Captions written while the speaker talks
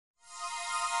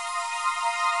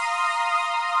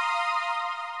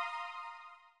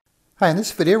Hi, in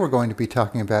this video we're going to be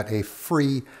talking about a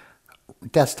free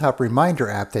desktop reminder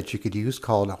app that you could use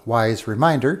called Wise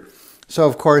Reminder. So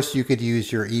of course you could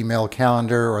use your email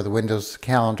calendar or the Windows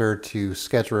calendar to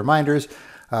schedule reminders,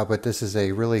 but this is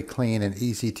a really clean and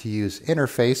easy to use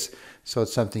interface, so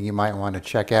it's something you might want to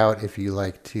check out if you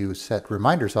like to set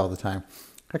reminders all the time.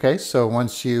 Okay, so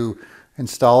once you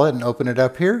install it and open it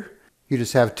up here, you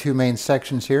just have two main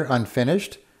sections here,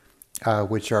 unfinished,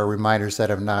 which are reminders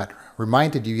that have not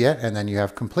reminded you yet, and then you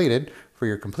have completed for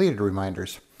your completed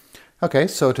reminders. Okay,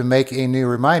 so to make a new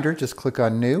reminder, just click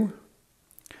on New.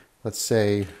 Let's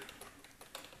say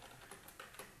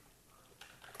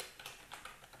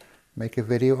make a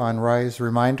video on Wise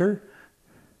Reminder,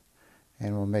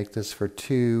 and we'll make this for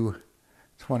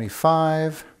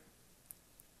 2/25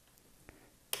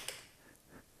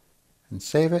 and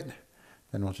save it.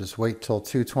 Then we'll just wait till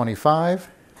 2/25,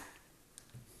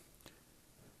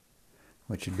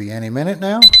 which should be any minute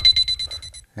now.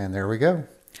 And there we go.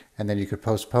 And then you could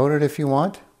postpone it if you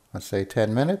want. Let's say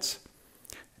 10 minutes.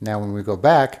 Now when we go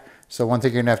back, so one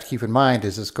thing you're going to have to keep in mind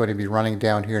is it's going to be running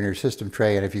down here in your system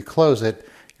tray, and if you close it,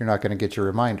 you're not going to get your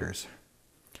reminders.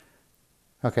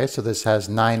 Okay, so this has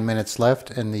 9 minutes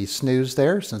left in the snooze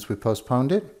there since we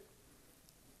postponed it.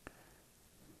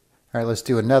 All right, let's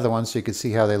do another one so you can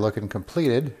see how they look in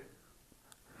completed.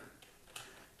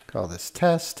 Call this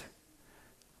test.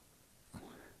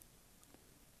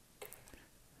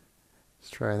 Let's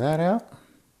try that out.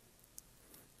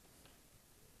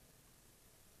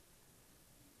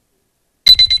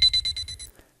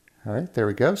 All right, there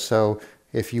we go. So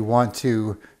if you want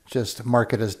to just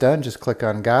mark it as done, just click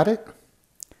on Got It.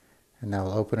 And now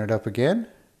we'll open it up again.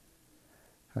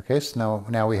 Okay, so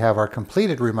now we have our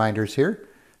completed reminders here.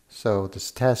 So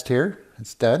this test here,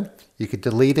 it's done. You could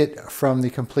delete it from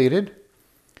the completed,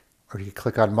 or you could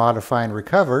click on Modify and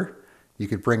Recover. You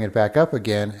could bring it back up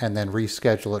again and then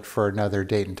reschedule it for another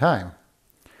date and time.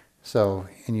 So,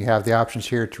 and you have the options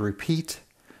here to repeat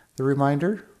the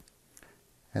reminder,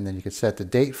 and then you could set the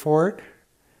date for it,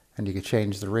 and you could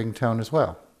change the ringtone as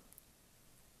well.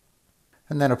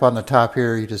 And then up on the top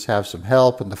here, you just have some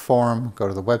help in the forum. Go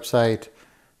to the website,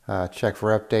 check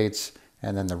for updates,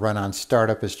 and then the run on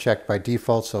startup is checked by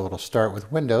default, so it'll start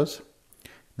with Windows.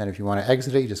 Then if you want to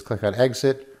exit it, you just click on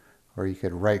Exit, or you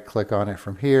could right click on it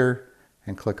from here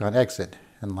and click on Exit.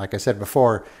 And like I said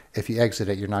before, if you exit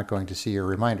it, you're not going to see your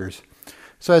reminders.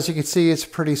 So as you can see, it's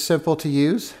pretty simple to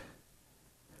use.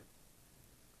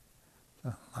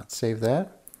 So let's save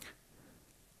that.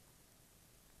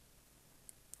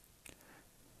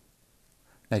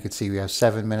 Now you can see we have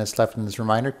 7 minutes left in this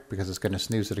reminder because it's going to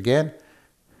snooze it again.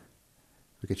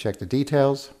 We could check the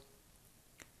details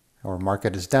or mark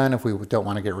it as done if we don't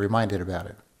want to get reminded about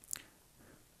it.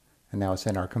 And now it's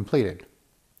in our completed.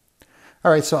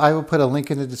 All right, so I will put a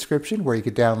link in the description where you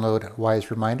could download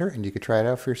Wise Reminder and you could try it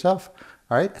out for yourself.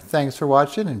 All right, thanks for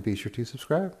watching and be sure to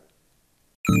subscribe.